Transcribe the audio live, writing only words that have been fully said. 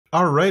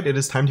All right, it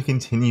is time to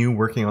continue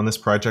working on this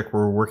project.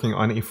 We're working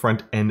on a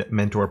front-end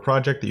mentor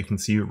project that you can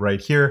see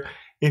right here.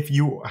 If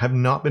you have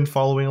not been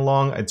following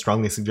along, I'd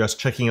strongly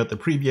suggest checking out the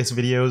previous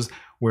videos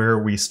where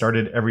we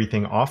started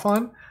everything off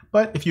on.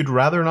 But if you'd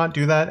rather not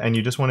do that and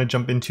you just want to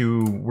jump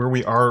into where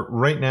we are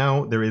right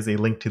now, there is a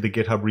link to the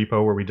GitHub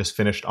repo where we just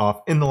finished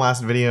off in the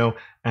last video.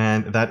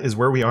 And that is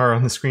where we are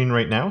on the screen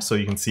right now. So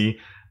you can see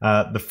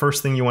the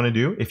first thing you want to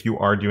do if you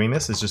are doing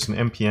this is just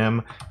an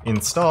npm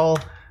install.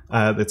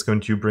 That's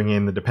going to bring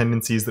in the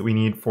dependencies that we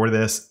need for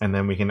this, and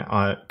then we can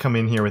come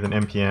in here with an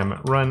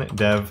npm run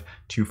dev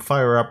to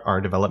fire up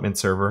our development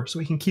server so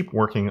we can keep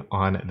working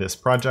on this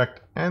project.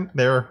 And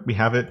there we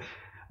have it.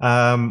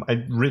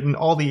 I'd written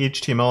all the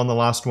HTML in the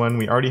last one.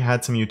 We already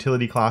had some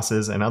utility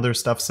classes and other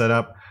stuff set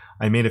up.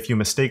 I made a few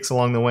mistakes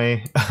along the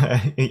way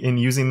in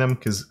using them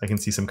because I can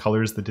see some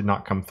colors that did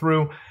not come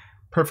through.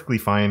 Perfectly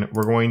fine.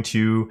 We're going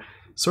to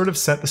sort of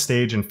set the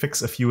stage and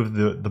fix a few of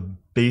the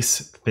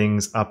base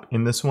things up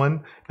in this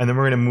one. And then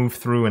we're going to move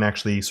through and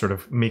actually sort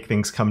of make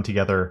things come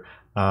together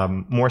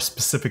more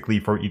specifically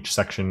for each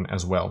section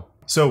as well.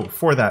 So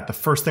for that, the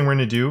first thing we're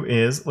going to do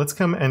is let's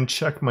come and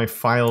check my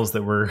files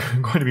that we're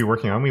going to be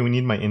working on. We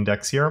need my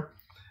index here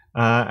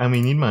and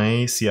we need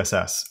my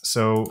CSS.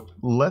 So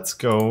let's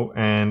go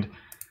and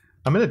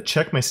I'm going to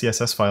check my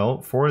CSS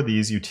file for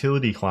these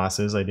utility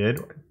classes I did.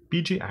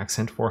 BG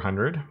accent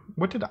 400.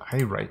 What did I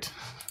write?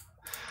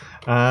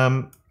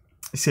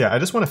 So yeah, I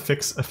just want to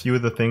fix a few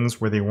of the things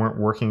where they weren't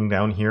working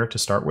down here to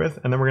start with,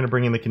 and then we're going to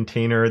bring in the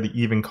container, the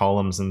even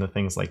columns, and the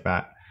things like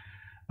that.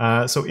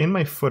 So in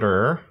my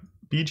footer,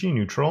 BG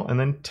neutral, and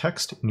then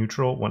text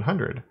neutral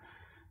 100.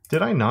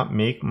 Did I not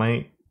make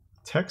my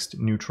text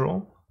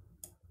neutral?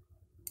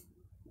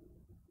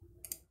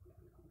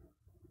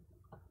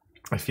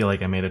 I feel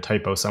like I made a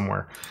typo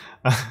somewhere.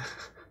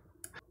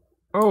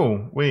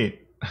 Oh,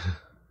 wait.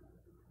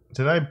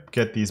 Did I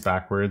get these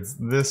backwards?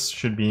 This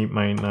should be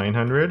my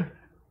 900.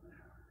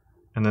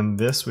 And then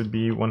this would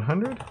be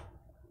 100.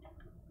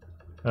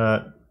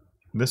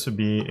 This would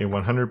be a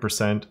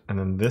 100%. And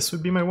then this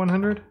would be my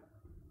 100.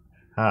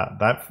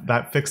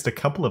 That fixed a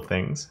couple of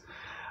things.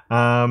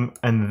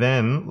 And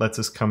then let's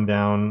just come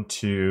down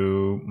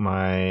to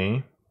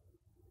my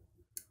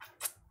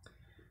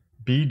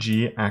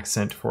BG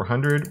accent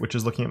 400, which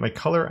is looking at my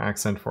color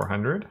accent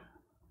 400.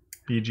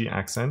 BG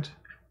accent.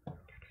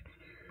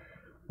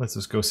 Let's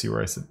just go see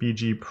where I said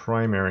BG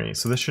primary.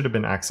 So this should have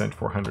been accent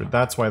 400.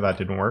 That's why that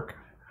didn't work.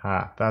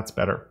 That's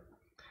better.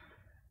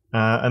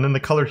 And then the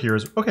color here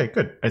is, okay,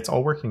 good. It's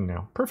all working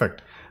now.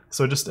 Perfect.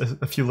 So just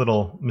a few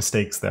little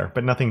mistakes there,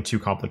 but nothing too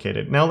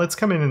complicated. Now let's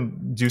come in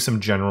and do some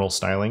general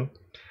styling.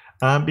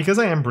 Because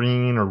I am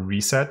bringing in a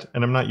reset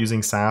and I'm not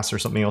using Sass or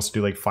something else to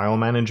do like file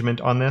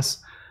management on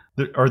this,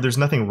 there's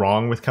nothing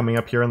wrong with coming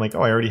up here and like,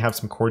 oh, I already have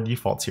some core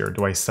defaults here.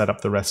 Do I set up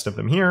the rest of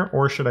them here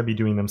or should I be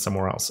doing them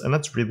somewhere else? And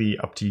that's really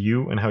up to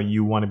you and how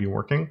you want to be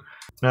working.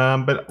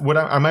 But what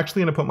I'm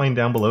actually going to put mine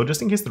down below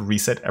just in case the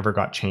reset ever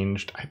got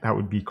changed. That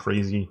would be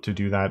crazy to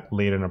do that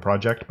late in a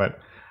project, but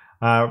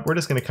we're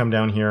just going to come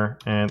down here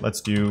and let's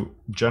do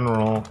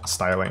general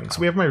styling.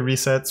 So we have my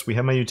resets, we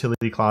have my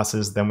utility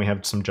classes, then we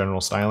have some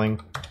general styling.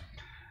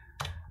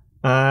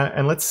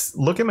 And let's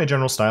look at my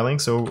general styling.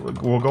 So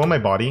we'll go on my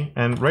body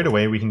and right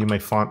away we can do my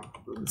font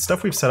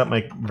stuff we've set up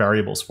my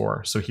variables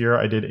for. So here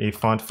I did a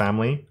font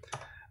family,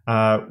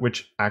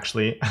 which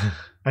actually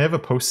I have a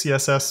post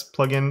CSS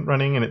plugin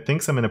running and it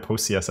thinks I'm in a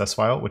post CSS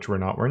file, which we're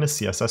not. We're in a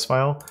CSS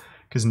file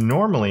because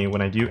normally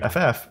when I do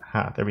FF,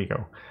 there we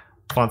go.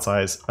 Font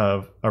size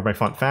of, or my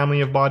font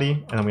family of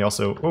body. And then we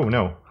also, oh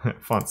no,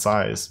 font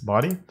size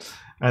body.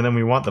 And then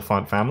we want the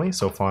font family.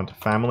 So font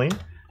family,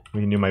 we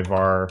can do my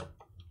var.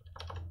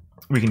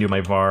 We can do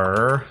my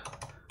var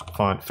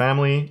font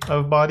family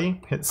of body,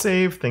 hit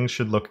save, things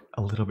should look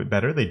a little bit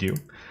better, they do.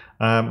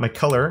 My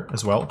color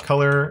as well,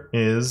 color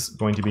is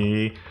going to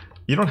be,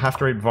 you don't have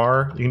to write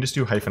var, you can just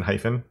do hyphen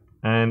hyphen,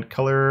 and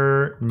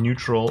color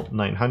neutral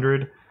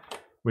 900,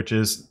 which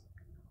is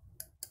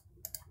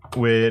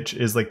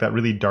like that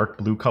really dark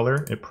blue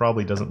color. It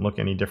probably doesn't look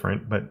any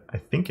different, but I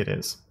think it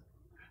is.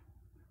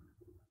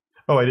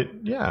 Oh, I did,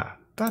 yeah,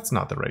 that's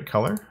not the right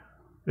color.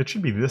 It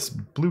should be this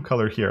blue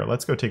color here.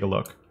 Let's go take a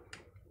look.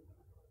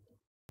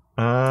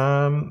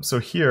 So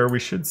here we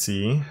should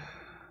see,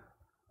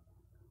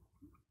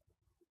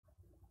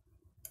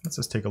 let's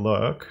just take a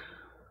look.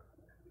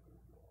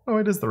 Oh,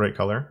 it is the right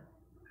color.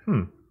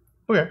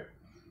 Okay.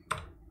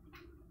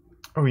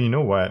 Oh, you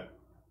know what?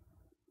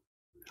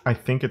 I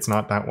think it's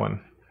not that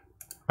one.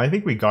 I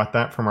think we got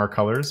that from our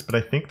colors, but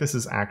I think this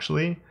is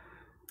actually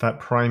that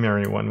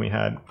primary one we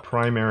had.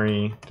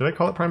 Primary, did I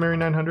call it primary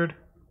 900?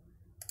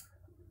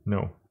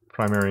 No,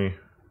 primary,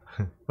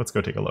 let's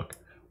go take a look.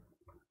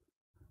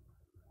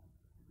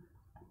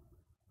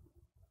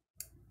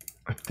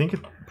 I think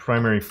it's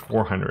primary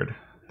 400.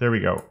 There we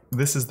go.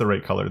 This is the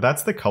right color.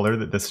 That's the color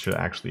that this should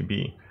actually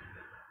be.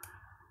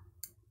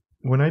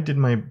 When I did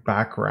my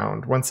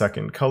background, one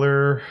second,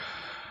 color,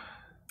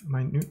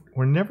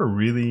 we're never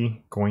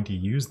really going to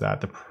use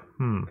that.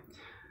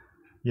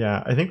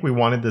 Yeah, I think we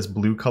wanted this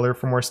blue color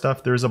for more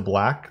stuff. There's a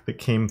black that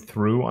came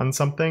through on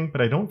something,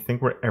 but I don't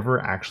think we're ever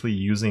actually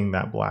using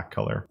that black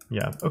color.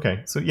 Yeah,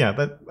 okay. So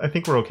yeah, I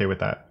think we're okay with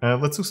that.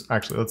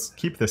 Let's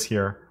keep this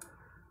here.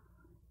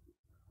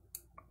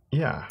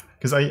 Yeah,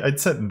 because I'd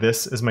set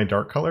this as my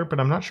dark color, but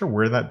I'm not sure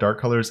where that dark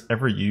color is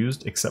ever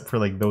used except for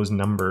like those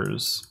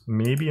numbers.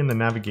 Maybe in the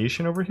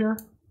navigation over here?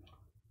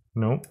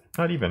 No,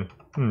 not even.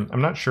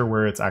 I'm not sure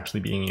where it's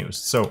actually being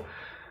used. So I'm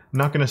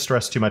not going to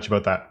stress too much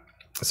about that.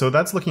 So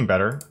that's looking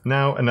better.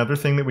 Now, another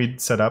thing that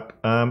we'd set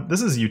up,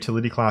 this is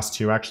utility class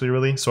 2 actually,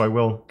 really. So I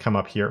will come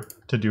up here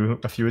to do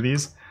a few of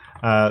these.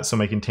 So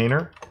my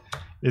container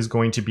is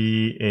going to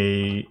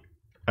be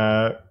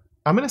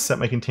I'm going to set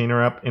my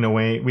container up in a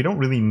way, we don't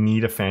really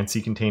need a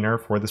fancy container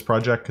for this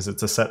project because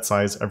it's a set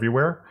size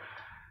everywhere.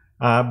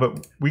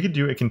 But we could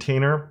do a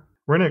container.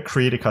 We're going to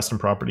create a custom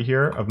property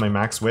here of my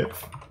max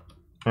width.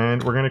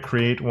 And we're going to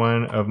create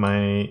one of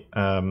my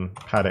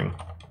padding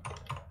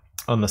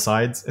on the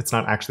sides. It's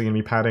not actually going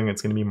to be padding.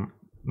 It's going to be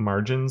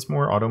margins,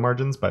 more auto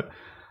margins, but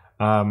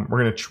we're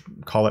going to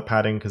call it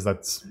padding because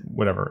that's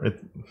whatever.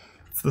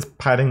 It's the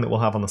padding that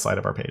we'll have on the side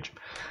of our page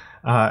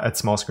at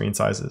small screen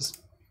sizes.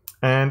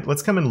 And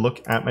let's come and look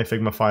at my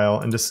Figma file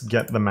and just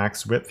get the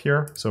max width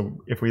here. So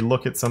if we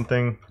look at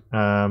something,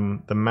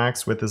 the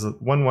max width is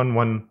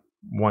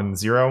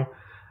 11110.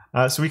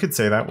 So we could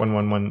say that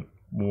 11110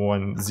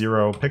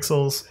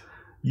 pixels.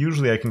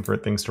 Usually I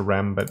convert things to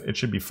rem, but it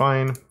should be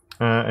fine.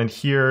 And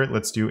here,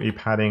 let's do a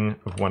padding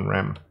of 1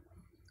 rem.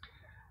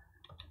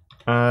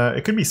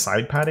 It could be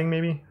side padding,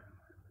 maybe.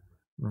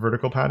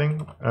 Vertical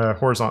padding.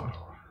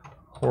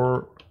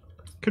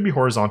 Could be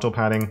horizontal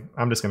padding.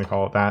 I'm just going to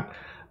call it that.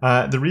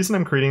 The reason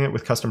I'm creating it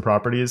with custom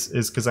properties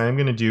is because I am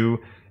going to do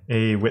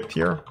a width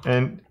here.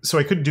 And so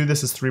I could do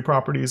this as 3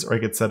 properties, or I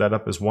could set it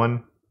up as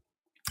 1.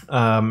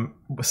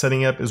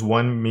 Setting it up as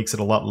 1 makes it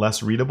a lot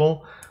less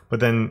readable,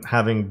 but then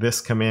having this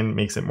come in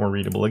makes it more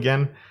readable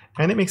again,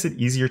 and it makes it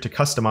easier to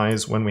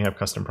customize when we have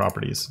custom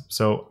properties.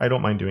 So I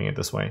don't mind doing it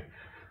this way.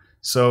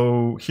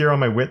 So here on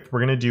my width, we're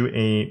going to do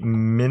a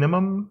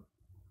minimum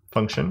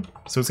function.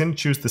 So it's going to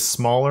choose the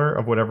smaller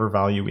of whatever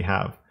value we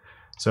have.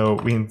 So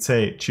we can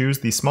say choose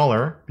the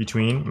smaller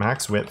between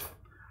max width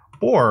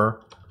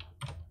or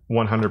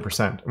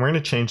 100%. And we're going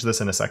to change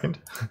this in a second.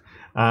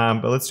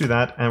 But let's do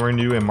that, and we're going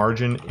to do a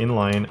margin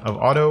inline of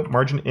auto.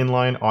 Margin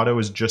inline auto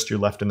is just your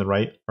left and the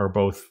right are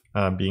both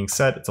being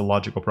set. It's a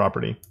logical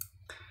property.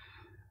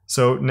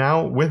 So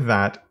now with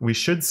that, we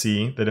should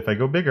see that if I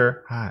go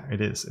bigger,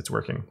 it's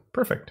working.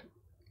 Perfect.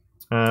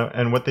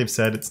 And what they've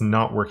said, it's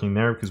not working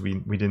there because we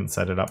didn't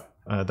set it up.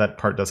 That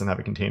part doesn't have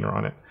a container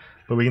on it.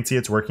 But we can see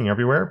it's working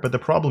everywhere. But the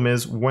problem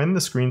is when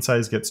the screen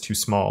size gets too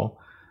small,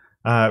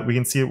 we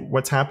can see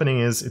what's happening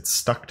is it's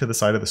stuck to the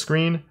side of the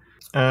screen.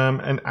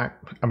 And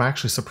I'm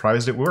actually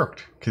surprised it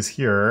worked because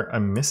here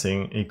I'm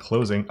missing a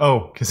closing.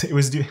 Oh, because it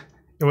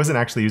wasn't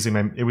actually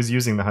using it was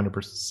using the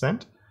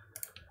 100%.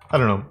 I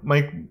don't know,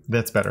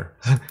 that's better.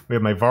 We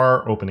have my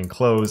var open and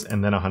close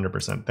and then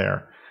 100%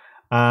 there.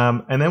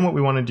 And then what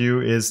we want to do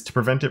is to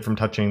prevent it from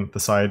touching the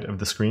side of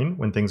the screen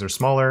when things are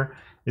smaller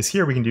is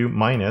here we can do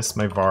minus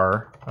my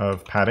var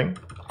of padding.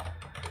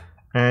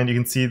 And you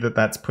can see that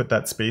that's put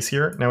that space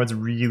here. Now it's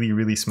really,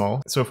 really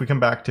small. So if we come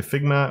back to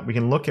Figma, we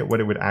can look at what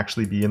it would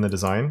actually be in the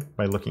design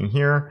by looking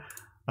here.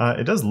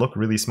 It does look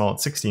really small at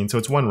 16, so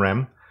it's 1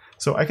 rem.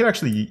 So I could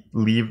actually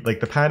leave like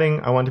the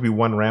padding, I want it to be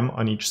 1 rem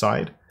on each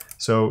side.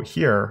 So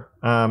here,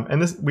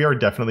 and this we are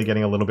definitely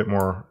getting a little bit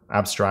more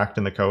abstract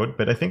in the code,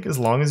 but I think as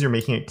long as you're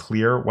making it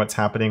clear what's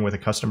happening with a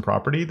custom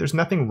property, there's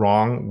nothing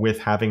wrong with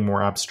having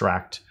more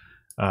abstract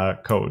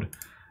code.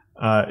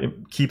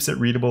 It keeps it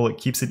readable, it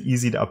keeps it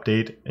easy to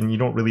update, and you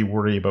don't really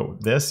worry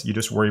about this, you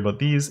just worry about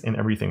these and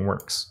everything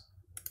works.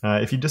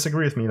 If you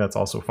disagree with me, that's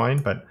also fine,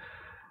 but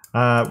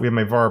we have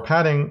my var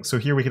padding, so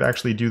here we could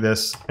actually do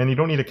this, and you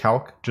don't need a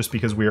calc just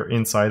because we are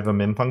inside of a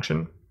min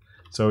function,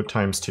 so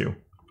times 2.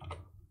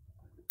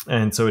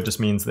 And so it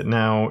just means that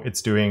now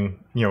it's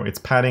doing, it's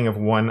padding of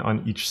 1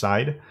 on each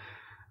side.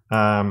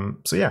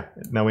 So yeah,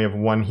 now we have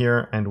 1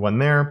 here and 1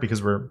 there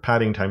because we're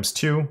padding times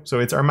 2. So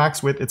it's our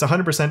max width. It's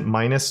 100%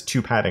 minus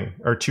 2 padding,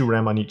 or 2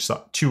 rem on each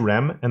side, 2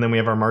 rem. And then we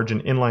have our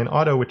margin inline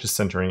auto, which is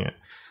centering it.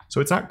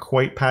 So it's not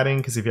quite padding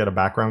because if you had a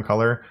background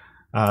color,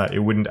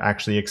 it wouldn't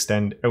actually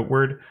extend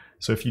outward.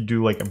 So if you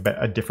do like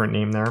a different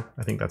name there,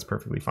 I think that's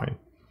perfectly fine.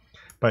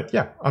 But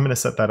yeah, I'm going to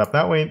set that up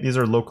that way. These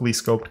are locally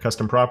scoped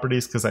custom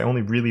properties because I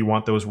only really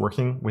want those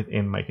working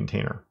within my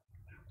container.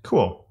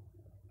 Cool.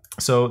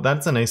 So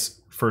that's a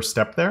nice first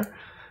step there.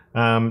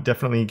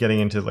 Definitely getting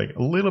into like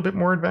a little bit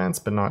more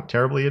advanced, but not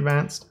terribly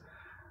advanced.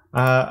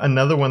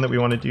 Another one that we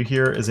want to do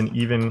here is an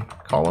even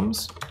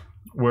columns,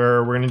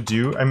 where we're going to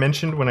do, I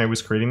mentioned when I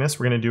was creating this,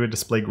 we're going to do a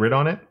display grid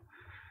on it.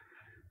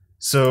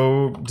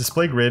 So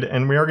display grid,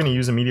 and we are going to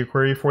use a media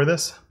query for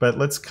this, but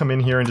let's come in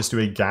here and just do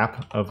a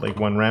gap of like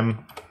 1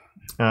 rem.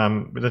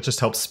 But that just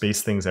helps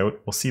space things out.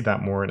 We'll see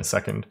that more in a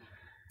second.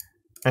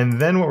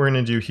 And then what we're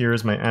going to do here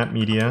is my at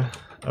media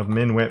of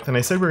min width. And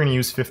I said we're going to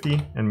use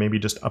 50 and maybe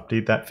just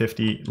update that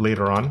 50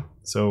 later on.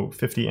 So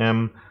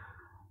 50M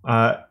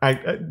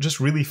Just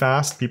really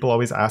fast, people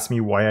always ask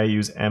me why I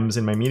use ems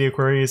in my media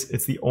queries.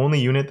 It's the only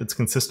unit that's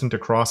consistent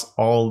across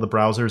all the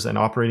browsers and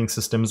operating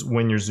systems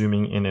when you're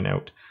zooming in and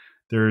out.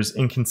 There's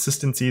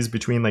inconsistencies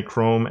between like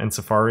Chrome and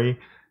Safari.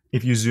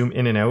 If you zoom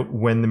in and out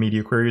when the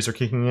media queries are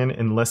kicking in,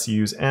 unless you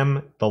use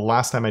M, the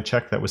last time I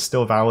checked that was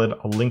still valid.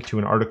 I'll link to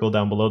an article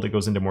down below that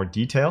goes into more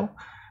detail.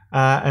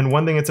 And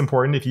one thing that's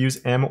important, if you use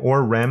M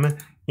or Rem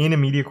in a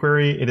media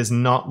query, it is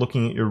not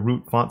looking at your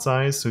root font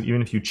size. So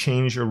even if you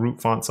change your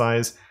root font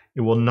size,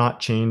 it will not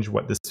change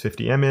what this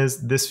 50M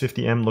is. This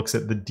 50M looks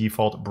at the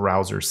default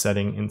browser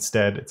setting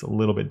instead. It's a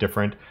little bit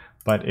different,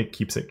 but it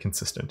keeps it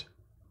consistent.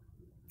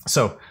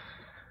 So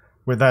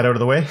with that out of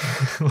the way,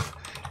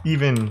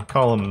 even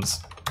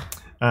columns.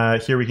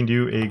 Here we can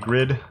do a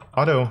grid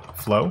auto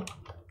flow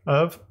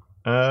of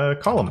a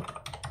column.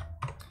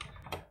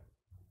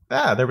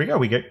 There we go.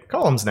 We get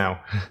columns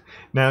now.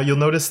 Now you'll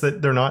notice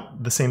that they're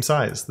not the same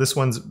size. This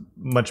one's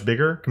much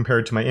bigger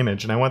compared to my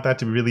image, and I want that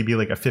to really be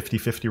like a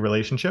 50-50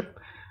 relationship.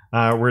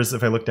 Whereas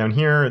if I look down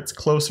here, it's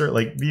closer.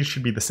 Like these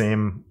should be the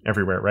same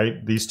everywhere,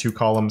 right? These two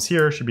columns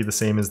here should be the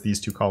same as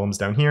these two columns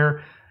down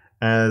here.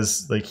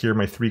 As like here,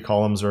 my 3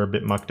 columns are a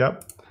bit mucked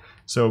up.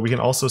 So we can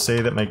also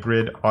say that my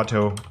grid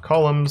auto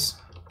columns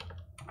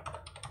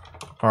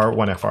are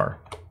 1FR.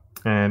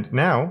 And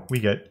now we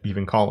get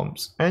even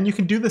columns. And you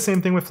can do the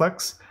same thing with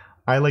Flex.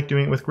 I like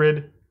doing it with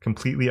grid,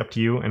 completely up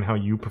to you and how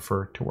you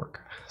prefer to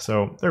work.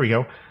 So there we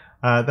go.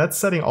 That's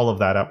setting all of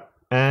that up.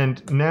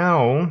 And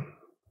now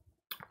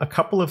a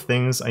couple of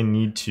things I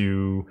need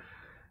to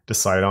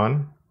decide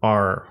on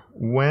are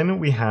when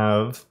we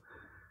have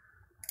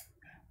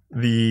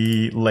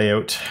the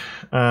layout,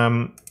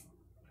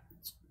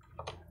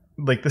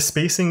 like the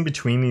spacing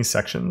between these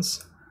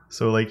sections.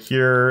 So like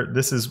here,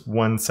 this is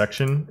one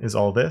section is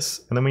all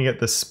this, and then we get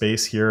this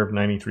space here of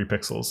 93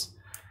 pixels.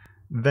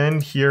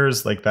 Then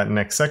here's like that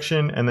next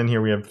section, and then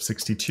here we have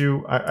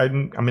 62.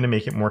 I'm going to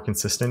make it more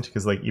consistent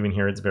because like even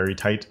here it's very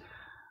tight.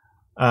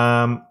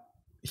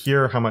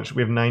 Here, how much?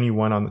 We have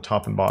 91 on the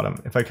top and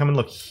bottom. If I come and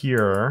look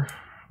here,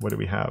 what do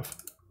we have?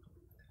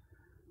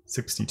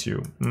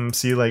 62.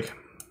 See, like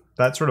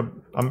that sort of,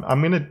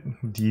 I'm going to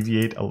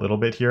deviate a little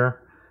bit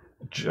here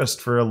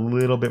just for a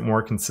little bit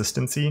more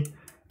consistency,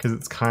 because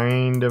it's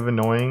kind of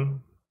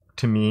annoying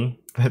to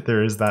me that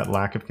there is that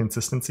lack of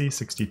consistency.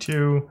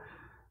 62.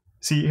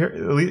 See here,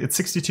 it's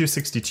 62,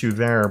 62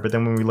 there, but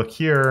then when we look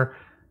here,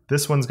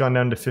 this one's gone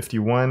down to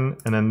 51,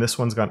 and then this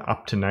one's gone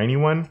up to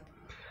 91,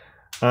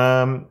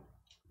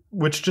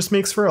 which just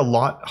makes for a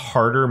lot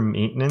harder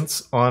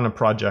maintenance on a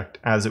project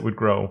as it would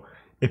grow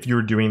if you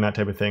were doing that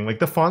type of thing. Like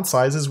the font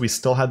sizes, we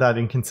still had that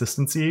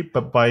inconsistency,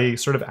 but by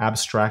sort of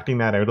abstracting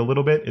that out a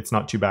little bit, it's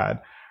not too bad.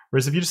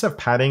 Whereas if you just have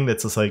padding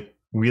that's just like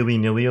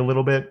willy-nilly a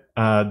little bit,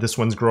 this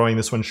one's growing,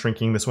 this one's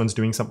shrinking, this one's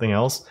doing something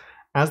else.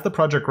 As the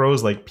project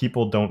grows, like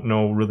people don't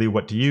know really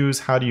what to use.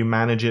 How do you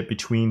manage it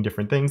between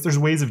different things? There's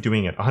ways of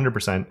doing it,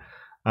 100%.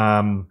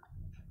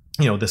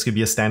 You know, this could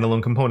be a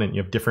standalone component.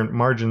 You have different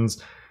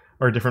margins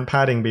or different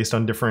padding based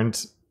on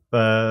different, you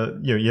know,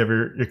 you have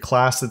your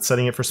class that's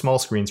setting it for small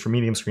screens, for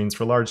medium screens,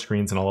 for large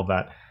screens, and all of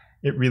that.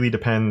 It really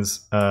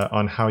depends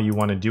on how you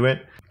want to do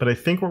it. But I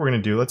think what we're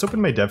going to do, let's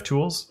open my dev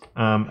tools,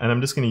 and I'm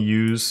just going to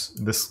use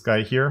this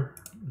guy here,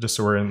 just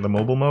so we're in the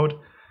mobile mode.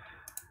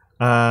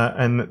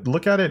 And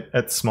look at it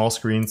at small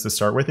screens to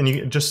start with. And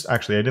you just,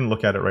 actually, I didn't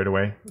look at it right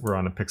away. We're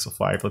on a Pixel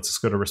 5. Let's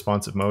just go to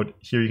responsive mode.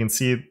 Here you can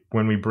see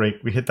when we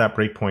hit that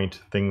breakpoint,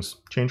 things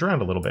change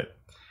around a little bit.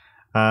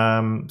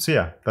 So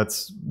yeah,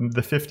 that's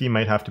the 50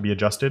 might have to be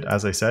adjusted,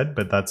 as I said,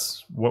 but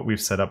that's what we've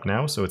set up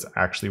now. So it's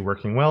actually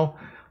working well.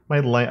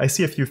 I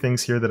see a few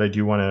things here that I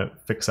do want to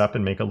fix up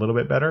and make a little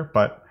bit better,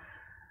 but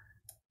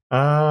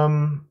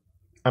I'm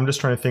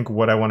just trying to think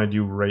what I want to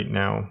do right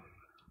now.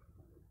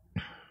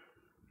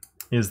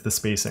 Is the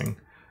spacing.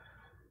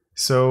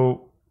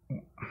 So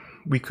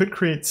we could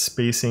create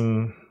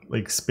spacing,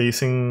 like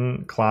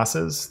spacing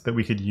classes that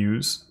we could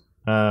use,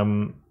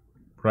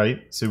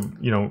 right? So,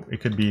 you know, it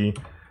could be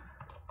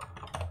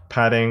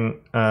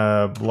padding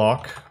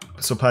block.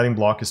 So padding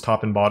block is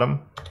top and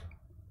bottom.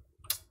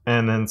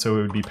 And then so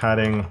it would be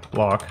padding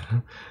block.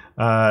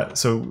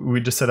 So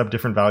we just set up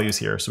different values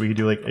here. So we could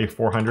do like a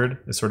 400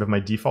 is sort of my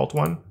default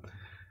one.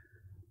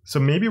 So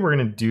maybe we're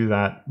going to do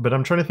that, but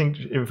I'm trying to think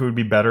if it would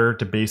be better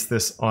to base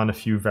this on a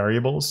few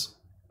variables.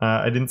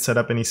 I didn't set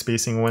up any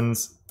spacing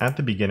ones at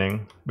the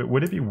beginning, but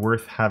would it be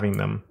worth having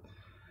them?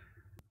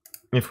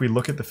 If we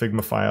look at the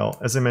Figma file,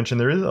 as I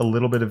mentioned, there is a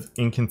little bit of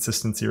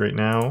inconsistency right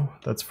now.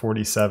 That's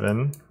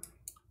 47.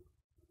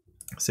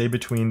 Say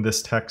between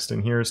this text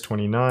and here is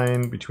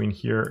 29.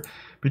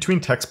 Between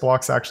text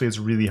blocks, actually, it's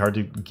really hard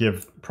to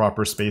give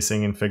proper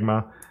spacing in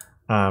Figma.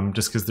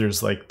 Just because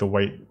there's like the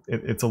white,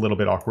 it's a little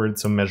bit awkward,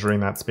 so measuring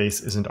that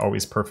space isn't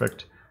always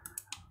perfect.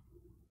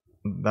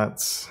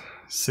 That's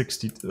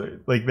 60,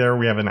 like there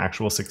we have an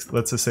actual 6,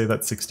 let's just say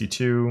that's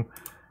 62.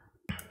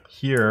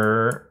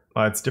 Here,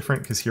 it's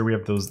different because here we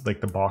have those, like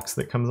the box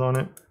that comes on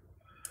it.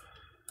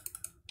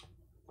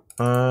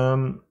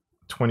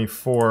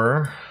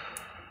 24.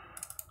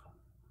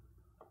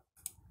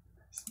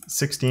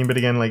 16, but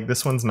again, like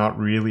this one's not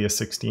really a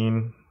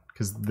 16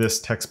 because this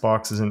text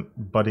box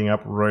isn't butting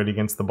up right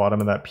against the bottom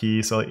of that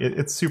P. So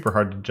it's super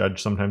hard to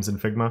judge sometimes in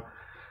Figma.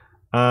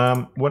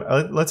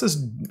 Let's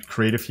just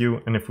create a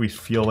few, and if we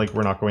feel like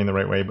we're not going the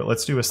right way, but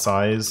let's do a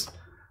size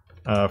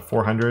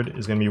 400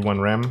 is going to be 1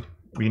 rem.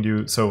 We can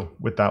do, so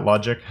with that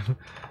logic,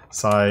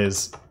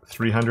 size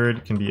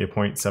 300 can be a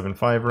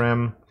 0.75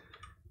 rem.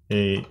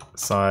 A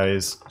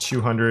size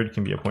 200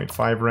 can be a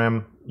 0.5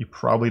 rem. You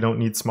probably don't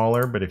need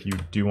smaller, but if you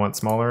do want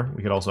smaller,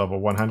 we could also have a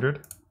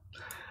 100.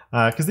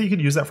 Because you could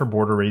use that for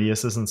border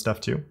radiuses and stuff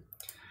too.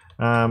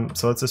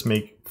 So let's just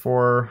make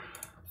 4,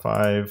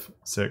 5,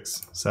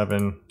 6,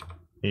 7,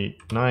 8,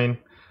 9.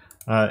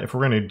 If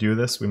we're going to do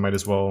this, we might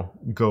as well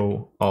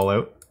go all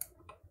out.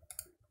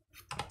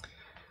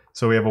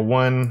 So we have a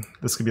 1.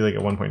 This could be like a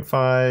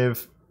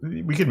 1.5.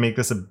 We could make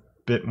this a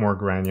bit more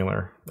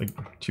granular, like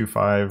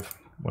 2.5,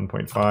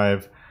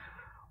 1.5.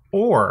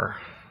 Or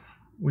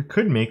we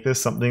could make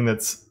this something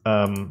that's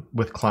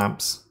with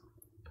clamps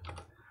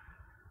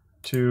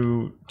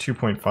to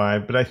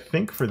 2.5. But I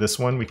think for this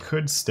one, we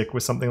could stick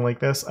with something like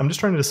this. I'm just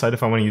trying to decide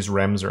if I want to use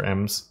rems or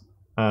ems.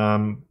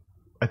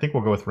 I think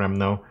we'll go with rem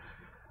though.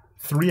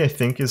 3 I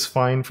think is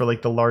fine for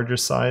like the larger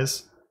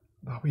size.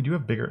 Oh, we do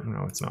have bigger.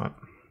 No, it's not.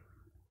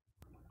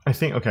 I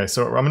think, okay,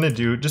 so I'm going to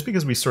do, just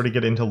because we sort of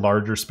get into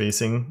larger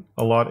spacing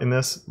a lot in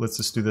this, let's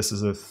just do this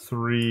as a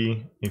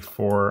 3, a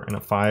 4, and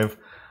a 5.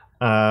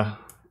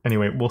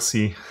 Anyway, we'll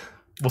see.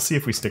 We'll see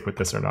if we stick with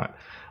this or not.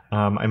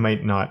 It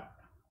might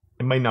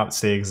not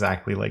stay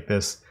exactly like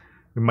this.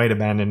 We might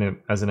abandon it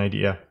as an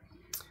idea.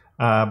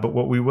 But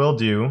what we will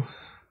do,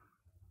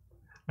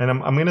 and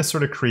I'm going to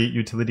sort of create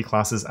utility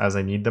classes as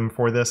I need them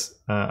for this.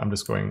 I'm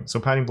just going, so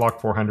padding block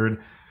 400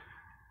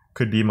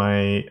 could be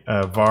my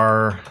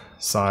var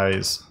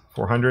size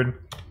 400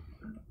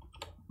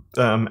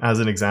 as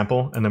an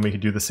example, and then we could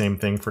do the same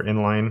thing for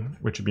inline,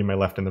 which would be my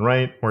left and the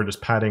right, or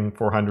just padding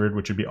 400,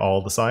 which would be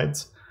all the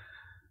sides.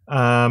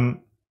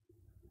 And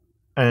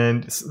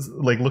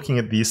like looking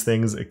at these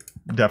things, it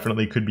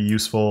definitely could be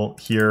useful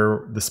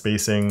here. The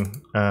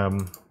spacing,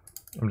 I'm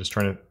just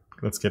trying to,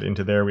 let's get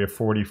into there. We have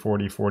 40,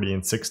 40, 40,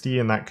 and 60,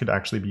 and that could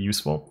actually be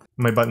useful.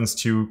 My buttons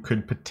too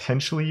could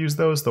potentially use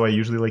those, though I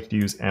usually like to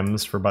use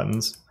M's for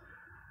buttons.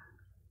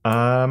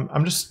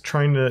 I'm just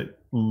trying to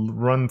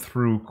run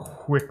through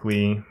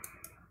quickly.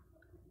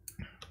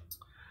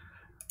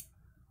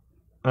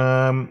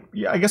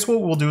 Yeah, I guess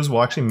what we'll do is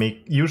we'll actually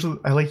make, usually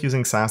I like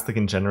using Sass that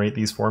can generate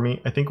these for me.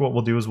 I think what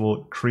we'll do is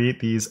we'll create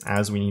these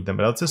as we need them,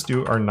 but let's just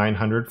do our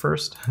 900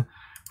 first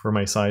for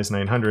my size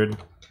 900.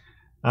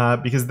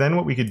 Because then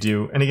what we could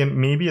do, and again,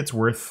 maybe it's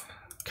worth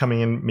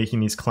coming in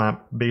making these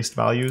clamp based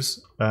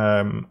values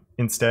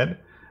instead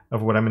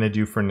of what I'm going to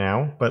do for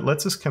now, but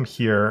let's just come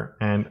here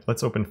and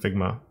let's open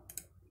Figma.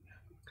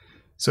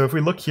 So if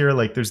we look here,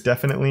 like there's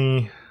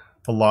definitely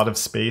a lot of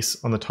space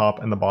on the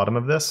top and the bottom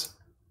of this.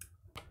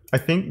 I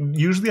think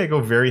usually I go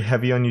very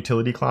heavy on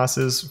utility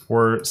classes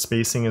for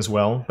spacing as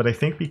well, but I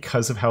think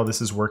because of how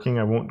this is working,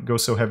 I won't go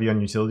so heavy on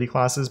utility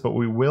classes, but what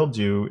we will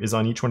do is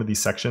on each one of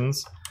these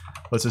sections,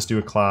 let's just do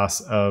a class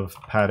of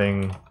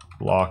padding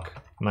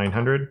block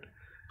 900.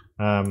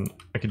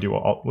 I could do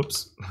all,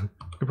 whoops.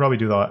 Could probably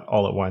do that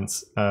all at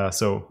once.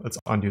 So let's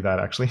undo that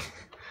actually.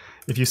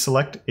 If you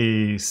select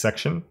a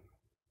section,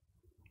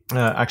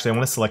 actually I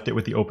want to select it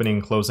with the opening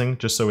and closing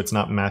just so it's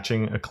not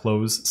matching a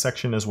close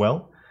section as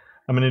well.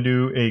 I'm going to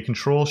do a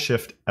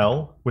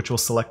Control-Shift-L, which will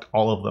select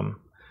all of them.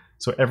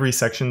 So every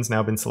section's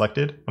now been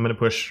selected. I'm going to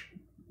push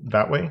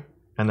that way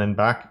and then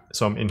back.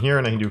 So I'm in here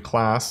and I can do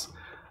class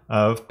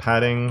of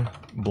padding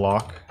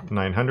block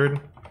 900.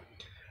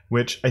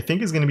 Which I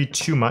think is going to be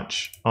too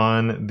much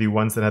on the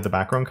ones that had the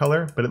background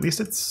color, but at least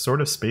it's sort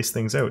of spaced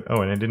things out.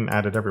 Oh, and I didn't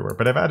add it everywhere,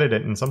 but I've added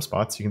it in some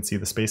spots. You can see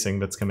the spacing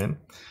that's come in.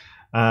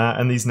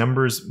 And these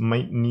numbers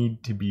might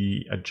need to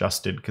be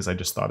adjusted because I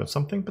just thought of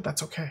something, but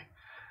that's okay.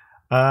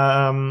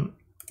 I'm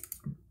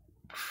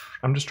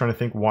just trying to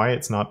think why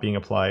it's not being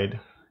applied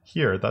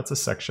here. That's a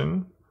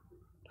section.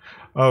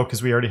 Oh,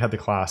 because we already had the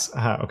class.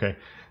 Okay,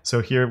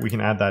 so here we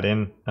can add that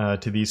in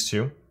to these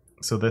two.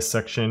 So this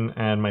section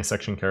and my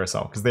section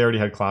carousel, because they already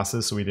had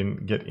classes, so we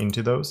didn't get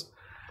into those.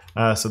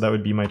 So that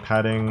would be my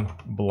padding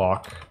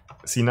block.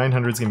 See,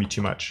 900 is going to be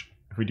too much.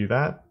 If we do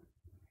that,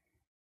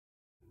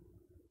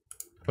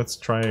 let's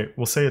try,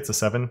 we'll say it's a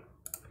 7.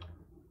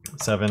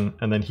 7,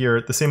 and then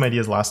here, the same idea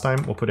as last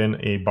time, we'll put in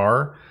a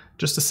bar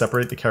just to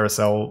separate the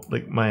carousel,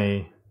 like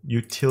my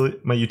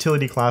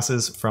utility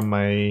classes from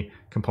my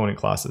component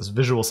classes,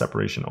 visual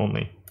separation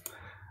only.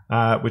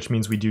 Which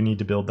means we do need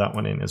to build that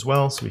one in as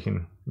well. So we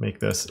can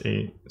make this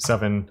a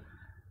 7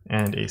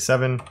 and a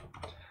 7,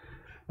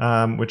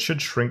 which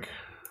should shrink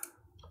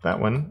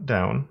that one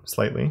down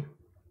slightly,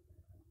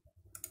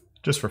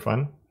 just for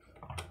fun.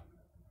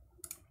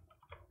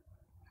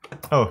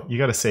 Oh, you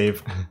got to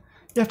save.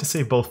 You have to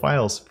save both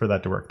files for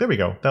that to work. There we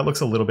go. That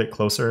looks a little bit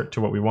closer to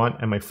what we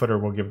want, and my footer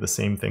will give the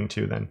same thing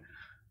too then.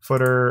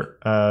 Footer,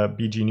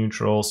 BG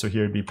neutral, so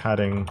here would be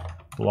padding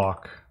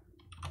block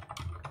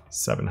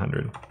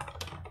 700.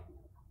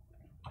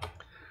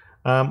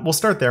 We'll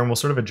start there and we'll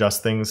sort of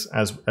adjust things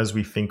as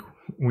we think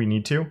we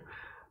need to.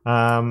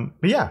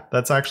 But yeah,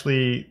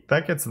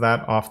 that gets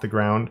that off the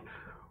ground.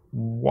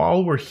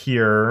 While we're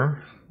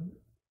here,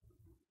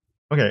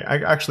 okay,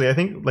 I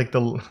think like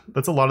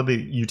that's a lot of the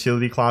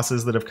utility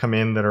classes that have come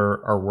in that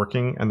are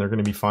working, and they're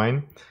going to be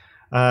fine.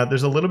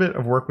 There's a little bit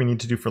of work we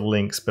need to do for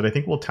links, but I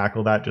think we'll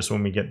tackle that just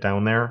when we get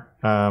down there,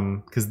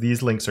 because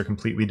these links are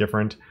completely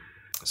different.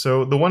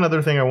 So the one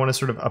other thing I want to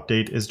sort of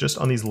update is just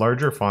on these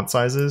larger font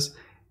sizes.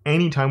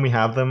 Anytime we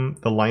have them,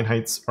 the line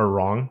heights are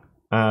wrong.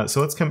 So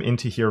let's come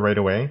into here right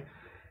away.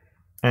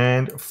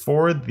 And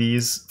for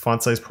these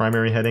font size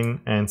primary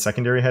heading and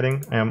secondary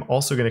heading, I am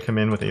also going to come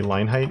in with a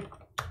line height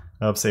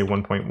of say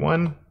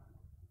 1.1,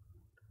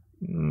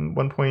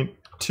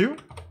 1.2.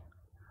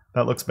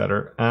 That looks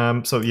better.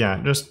 So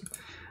yeah, just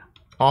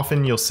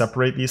often you'll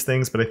separate these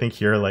things, but I think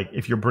here, like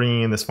if you're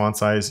bringing in this font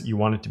size, you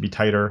want it to be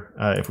tighter.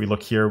 If we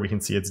look here, we can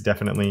see it's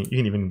definitely, you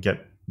can even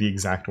get the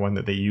exact one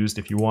that they used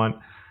if you want.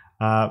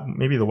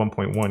 Maybe the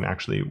 1.1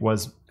 actually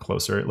was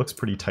closer. It looks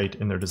pretty tight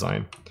in their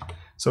design.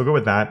 So I'll go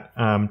with that,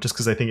 just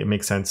because I think it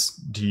makes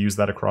sense to use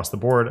that across the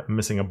board. I'm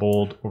missing a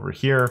bold over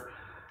here.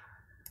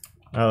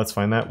 Let's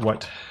find that.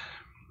 What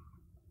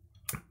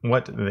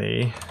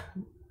they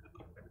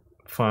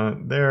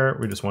font there.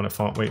 We just want a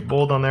font weight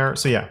bold on there.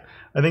 So yeah,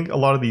 I think a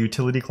lot of the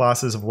utility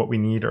classes of what we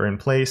need are in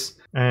place.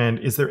 And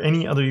is there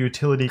any other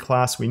utility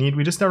class we need?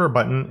 We just have our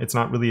button. It's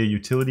not really a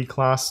utility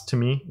class to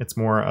me. It's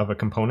more of a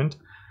component.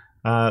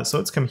 So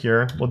let's come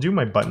here. We'll do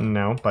my button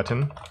now,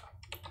 button.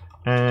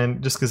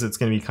 And just because it's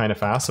going to be kind of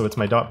fast, so it's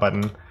my dot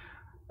button.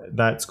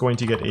 That's going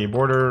to get a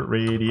border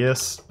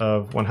radius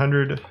of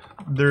 100,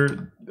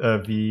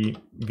 V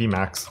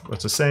max,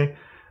 let's just say.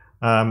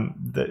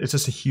 It's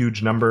just a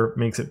huge number,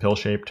 makes it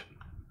pill-shaped.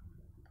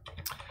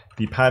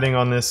 The padding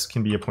on this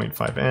can be a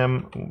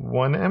 0.5em,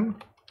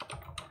 1em.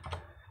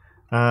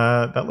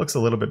 That looks a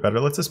little bit better.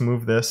 Let's just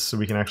move this so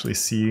we can actually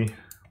see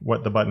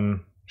what the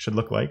button should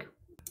look like.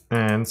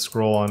 And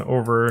scroll on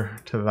over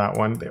to that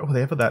one. They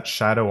have that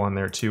shadow on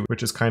there too,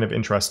 which is kind of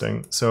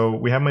interesting. So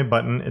we have my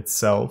button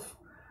itself.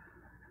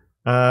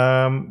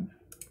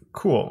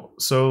 Cool.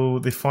 So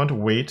the font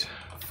weight.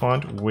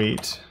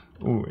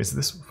 Ooh, is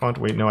this font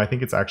weight? No, I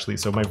think it's actually,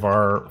 so my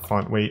var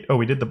font weight. Oh,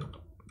 we did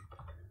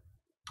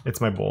it's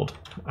my bold.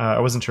 I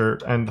wasn't sure.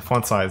 And the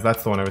font size,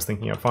 that's the one I was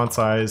thinking of. Font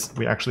size,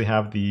 we actually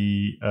have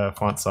the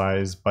font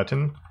size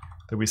button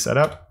that we set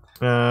up.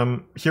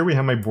 Here we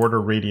have my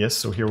border radius,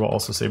 so here we'll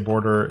also say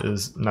border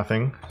is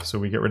nothing, so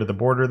we get rid of the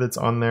border that's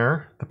on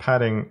there. The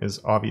padding is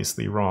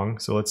obviously wrong,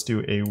 so let's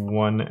do a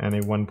 1 and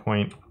a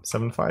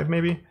 1.75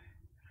 maybe,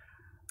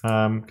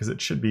 because it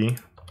should be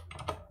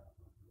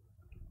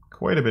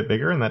quite a bit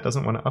bigger, and that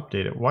doesn't want to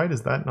update it. Why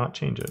does that not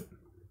change it?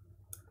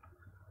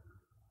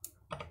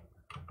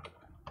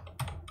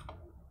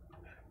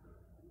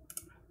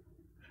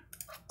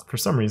 For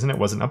some reason it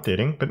wasn't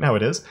updating, but now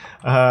it is.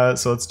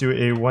 So let's do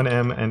a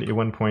 1em and a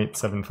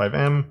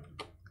 1.75em.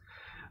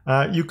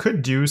 You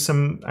could do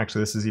some,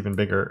 actually this is even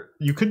bigger.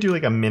 You could do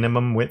like a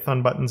minimum width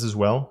on buttons as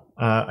well.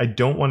 I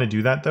don't want to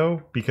do that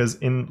though, because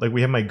we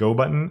have my go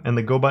button, and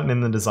the go button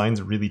in the design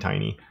is really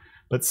tiny.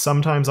 But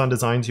sometimes on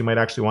designs you might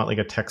actually want like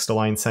a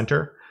text-align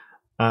center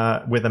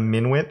with a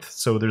min width.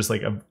 So there's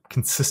like a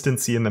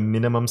consistency in the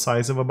minimum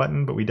size of a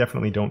button, but we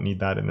definitely don't need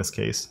that in this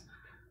case.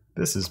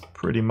 This is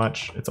pretty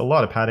much, it's a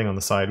lot of padding on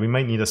the side. We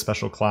might need a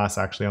special class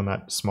actually on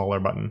that smaller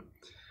button.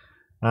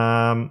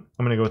 I'm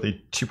going to go with a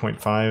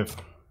 2.5.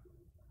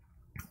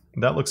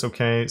 That looks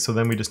okay. So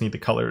then we just need the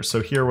colors.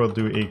 So here we'll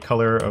do a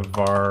color of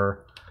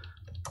our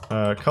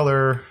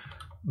color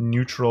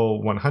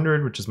neutral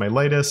 100, which is my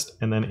lightest,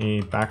 and then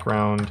a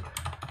background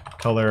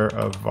color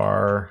of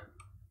our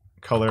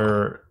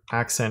color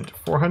accent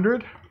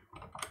 400.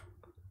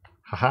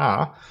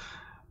 Haha.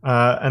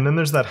 And then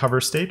there's that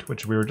hover state,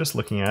 which we were just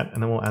looking at,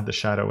 and then we'll add the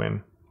shadow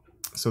in.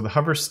 So the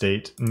hover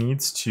state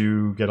needs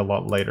to get a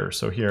lot lighter.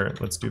 So here,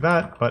 let's do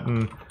that,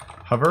 button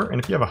hover. And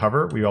if you have a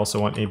hover, we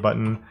also want a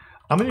button.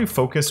 I'm going to do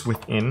focus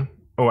within.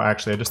 Oh,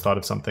 actually, I just thought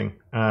of something.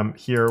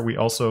 Here, we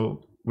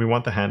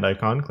want the hand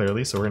icon,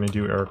 clearly. So we're going to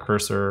do our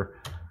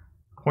cursor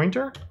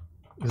pointer.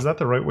 Is that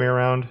the right way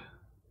around?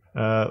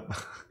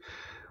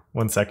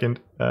 1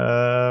 second.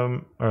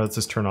 Or let's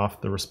just turn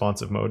off the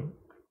responsive mode.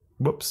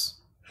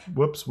 Whoops.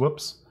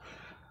 Whoops.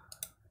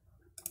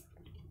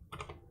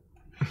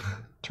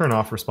 Turn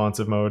off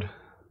responsive mode.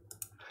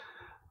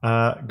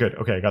 Good.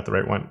 Okay, I got the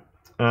right one.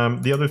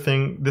 The other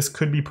thing, this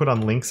could be put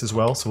on links as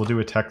well, so we'll do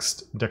a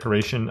text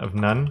decoration of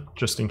none,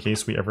 just in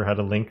case we ever had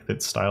a link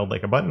that's styled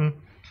like a button.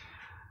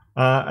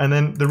 And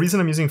then the reason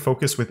I'm using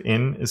focus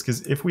within is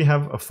because if we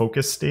have a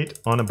focus state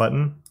on a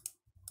button,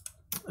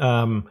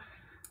 and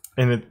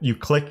you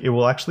click, it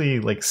will actually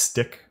like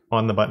stick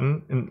on the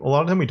button, and a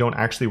lot of time we don't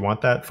actually want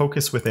that.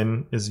 Focus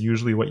within is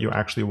usually what you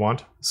actually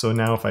want. So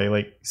now if I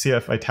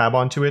if I tab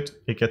onto it,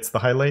 it gets the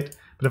highlight,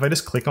 but if I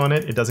just click on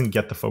it, it doesn't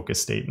get the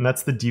focus state, and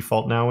that's the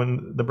default now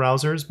in the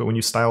browsers. But when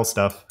you style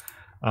stuff,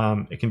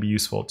 it can be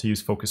useful to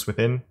use focus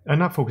within,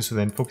 not focus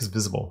within, focus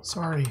visible.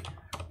 Sorry,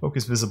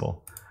 focus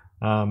visible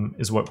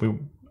is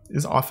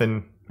is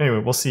often, anyway,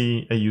 we'll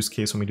see a use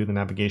case when we do the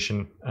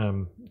navigation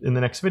in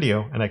the next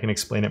video, and I can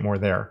explain it more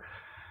there.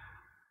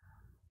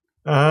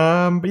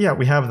 But yeah,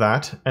 we have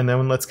that. And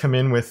then let's come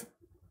in with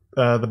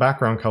the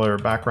background color.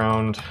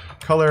 Background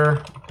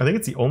color, I think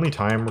it's the only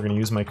time we're going to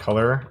use my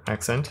color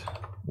accent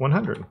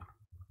 100.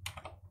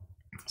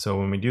 So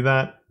when we do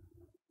that,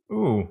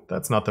 ooh,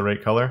 that's not the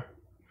right color.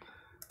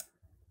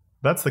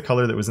 That's the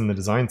color that was in the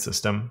design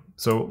system.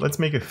 So let's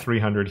make it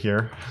 300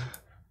 here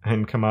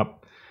and come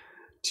up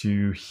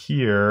to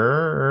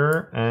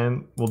here,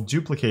 and we'll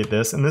duplicate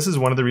this. And this is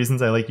one of the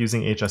reasons I like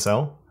using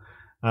HSL.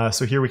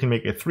 So here we can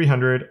make it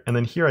 300, and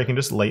then here I can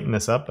just lighten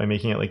this up by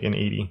making it like an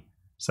 80.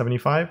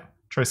 75?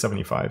 Try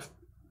 75.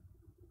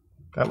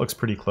 That looks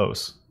pretty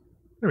close.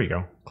 There we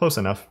go, close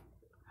enough.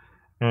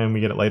 And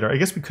we get it lighter. I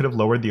guess we could have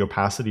lowered the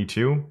opacity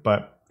too,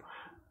 but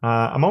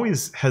I'm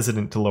always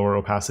hesitant to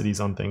lower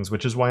opacities on things,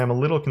 which is why I'm a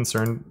little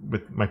concerned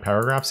with my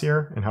paragraphs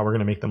here and how we're going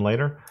to make them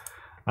lighter.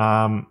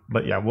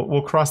 But yeah,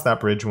 we'll cross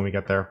that bridge when we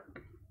get there.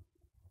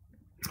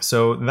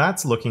 So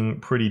that's looking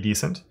pretty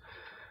decent.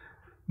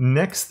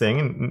 Next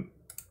thing,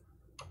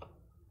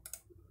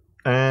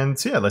 and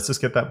so yeah, let's just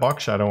get that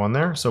box shadow on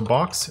there. So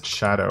box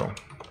shadow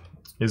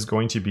is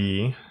going to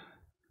be,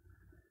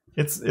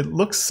 it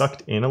looks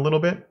sucked in a little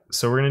bit.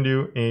 So we're going to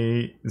do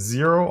a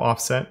 0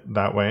 offset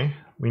that way.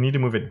 We need to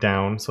move it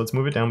down. So let's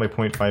move it down by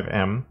 0.5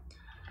 em.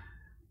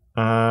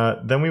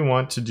 Then we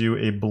want to do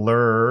a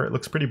blur. It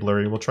looks pretty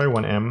blurry. We'll try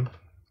 1 em.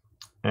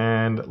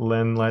 And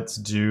then let's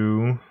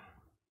do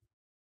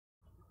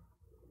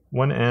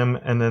 1 em,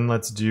 and then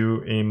let's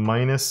do a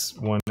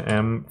 -1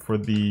 em for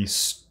the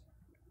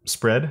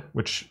spread,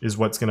 which is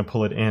what's going to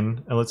pull it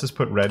in. And let's just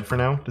put red for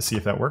now to see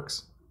if that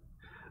works.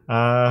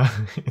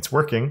 It's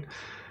working,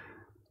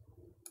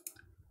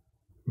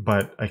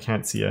 but I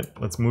can't see it.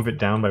 Let's move it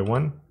down by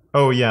 1.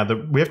 Oh yeah,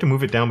 we have to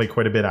move it down by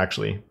quite a bit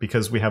actually,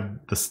 because we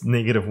have this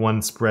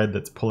 -1 spread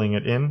that's pulling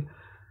it in.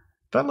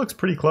 That looks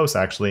pretty close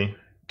actually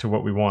to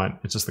what we want.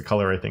 It's just the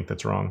color I think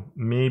that's wrong.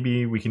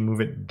 Maybe we can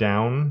move it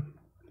down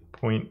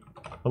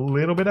a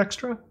little bit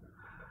extra,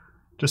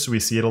 just so we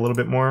see it a little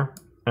bit more.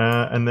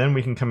 And then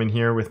we can come in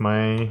here with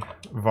my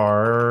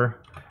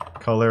var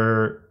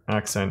color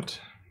accent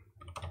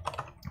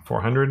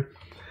 400.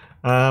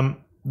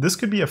 This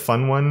could be a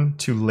fun one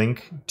to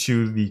link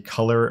to the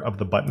color of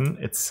the button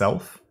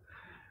itself.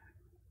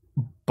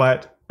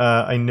 But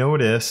I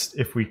noticed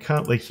if we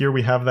cut, like here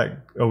we have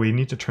that, oh, we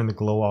need to turn the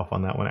glow off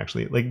on that one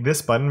actually. Like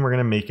this button, we're going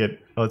to make it,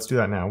 oh, let's do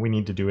that now. We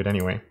need to do it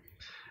anyway.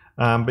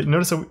 But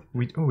notice that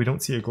we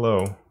don't see a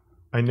glow.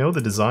 I know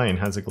the design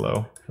has a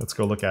glow. Let's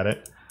go look at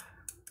it.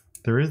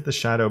 There is the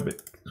shadow,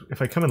 but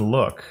if I come and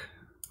look,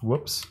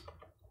 whoops.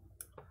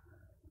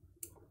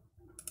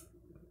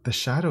 The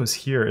shadow's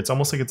here. It's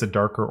almost like it's a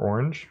darker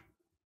orange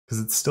because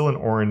it's still an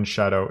orange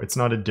shadow. It's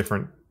not a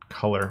different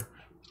color.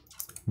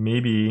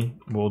 Maybe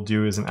we'll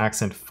do is an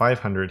accent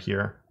 500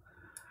 here,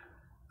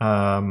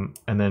 and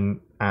then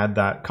add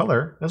that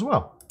color as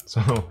well.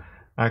 So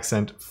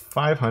accent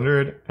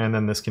 500, and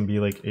then this can be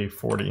like a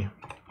 40.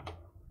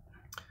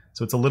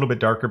 So it's a little bit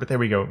darker, but there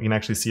we go. You can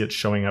actually see it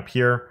showing up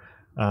here,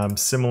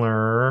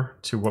 similar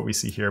to what we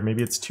see here.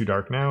 Maybe it's too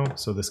dark now,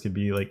 so this could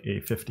be like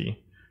a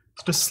 50.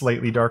 It's just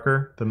slightly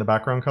darker than the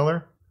background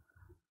color.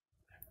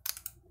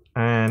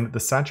 And the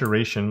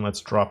saturation,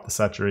 let's drop the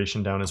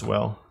saturation down as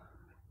well.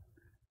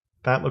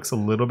 That looks a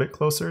little bit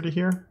closer to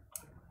here.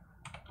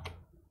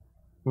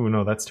 Ooh,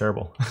 no, that's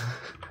terrible.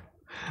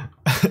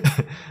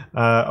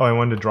 Oh, I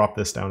wanted to drop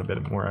this down a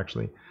bit more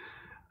actually.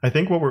 I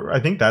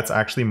think that's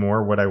actually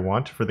more what I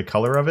want for the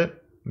color of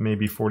it.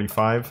 Maybe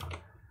 45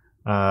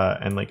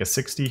 and like a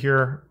 60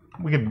 here.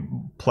 We could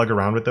plug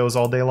around with those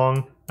all day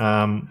long,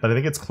 but I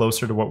think it's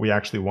closer to what we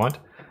actually want.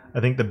 I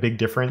think the big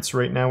difference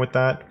right now with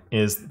that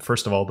is,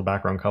 first of all, the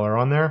background color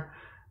on there,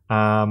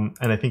 and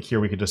I think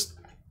here we could just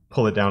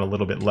pull it down a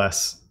little bit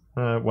less.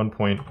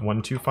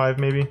 1.125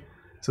 maybe.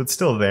 So it's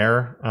still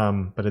there,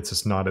 but it's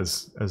just not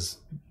as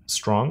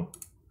strong.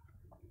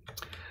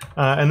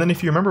 And then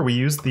if you remember, we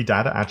used the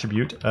data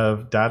attribute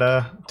of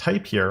data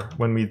type here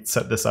when we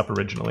set this up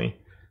originally.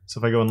 So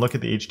if I go and look at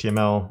the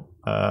HTML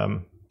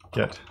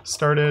get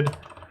started,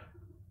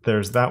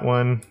 there's that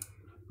one.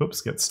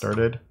 Oops, get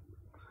started.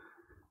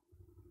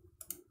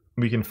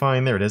 We can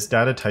find, there it is,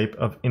 data type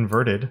of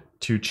inverted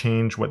to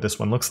change what this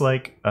one looks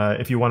like.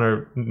 If you want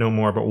to know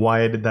more about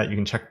why I did that, you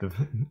can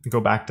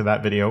go back to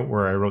that video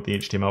where I wrote the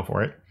HTML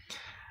for it.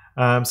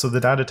 So the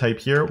data type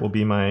here will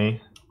be my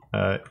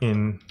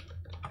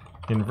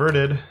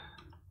inverted,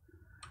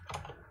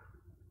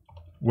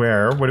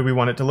 where, what do we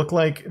want it to look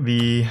like?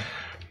 The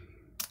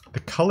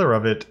color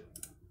of it,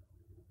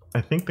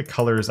 I think the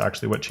color is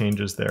actually what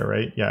changes there,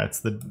 right? Yeah,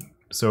 it's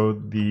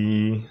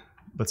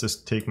let's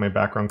just take my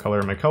background color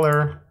and my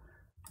color.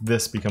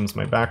 This becomes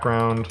my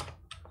background.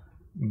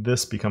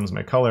 This becomes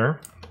my color.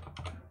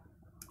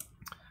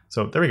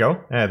 So there we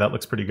go. Yeah, that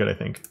looks pretty good, I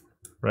think,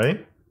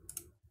 right?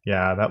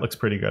 Yeah, that looks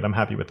pretty good. I'm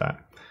happy with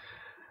that.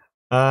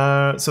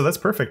 So that's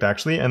perfect,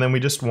 actually. And then we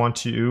just want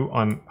to,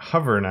 on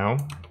hover now,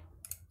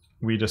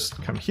 we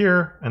just come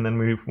here, and then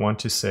we want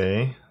to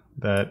say,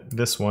 that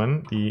this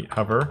one, the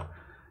hover,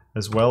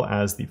 as well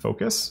as the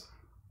focus.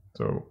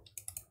 So,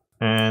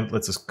 and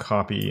let's just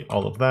copy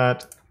all of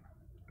that,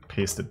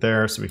 paste it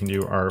there so we can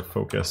do our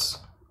focus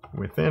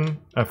within,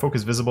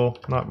 focus visible,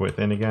 not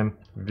within again,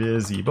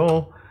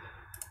 visible.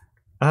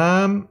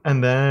 And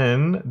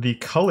then the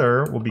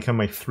color will become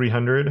my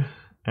 300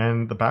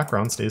 and the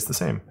background stays the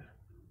same.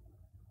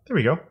 There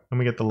we go. And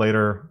we get the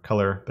lighter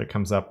color that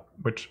comes up,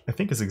 which I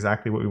think is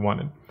exactly what we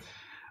wanted.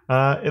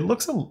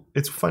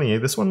 It's funny,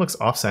 this one looks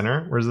off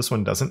center, whereas this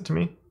one doesn't to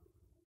me.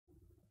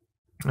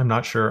 I'm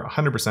not sure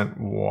 100%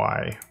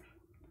 why.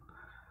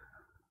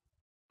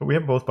 But we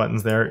have both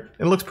buttons there.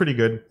 It looks pretty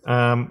good.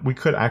 We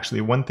could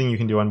actually, one thing you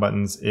can do on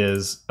buttons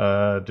is,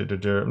 I'm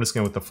just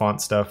going with the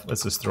font stuff.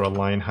 Let's just throw a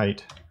line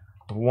height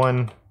of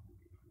 1.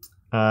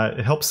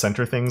 It helps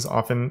center things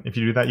often. If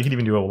you do that, you can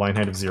even do a line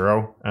height of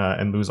 0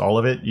 and lose all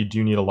of it. You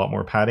do need a lot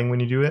more padding when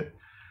you do it.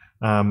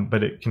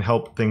 But it can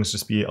help things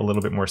just be a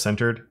little bit more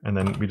centered. And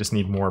then we just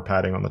need more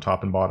padding on the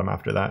top and bottom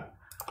after that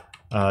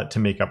to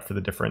make up for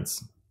the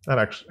difference. That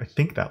actually, I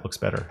think that looks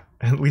better.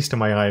 At least to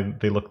my eye,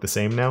 they look the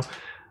same now.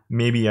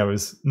 Maybe I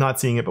was not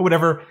seeing it, but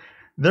whatever.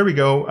 There we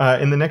go.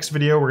 In the next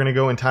video, we're going to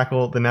go and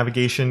tackle the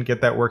navigation,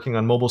 get that working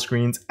on mobile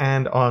screens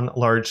and on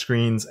large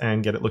screens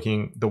and get it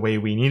looking the way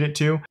we need it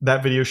to.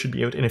 That video should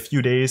be out in a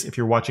few days if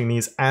you're watching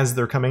these as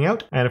they're coming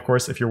out. And of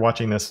course, if you're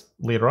watching this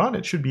later on,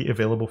 it should be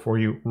available for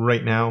you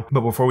right now.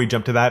 But before we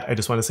jump to that, I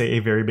just want to say a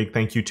very big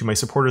thank you to my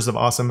supporters of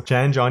Awesome,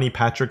 Jan, Johnny,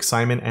 Patrick,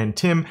 Simon, and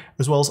Tim,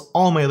 as well as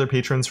all my other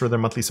patrons for their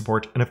monthly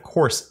support. And of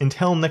course,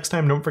 until next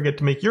time, don't forget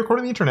to make your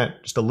corner of the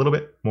internet just a little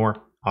bit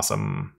more awesome.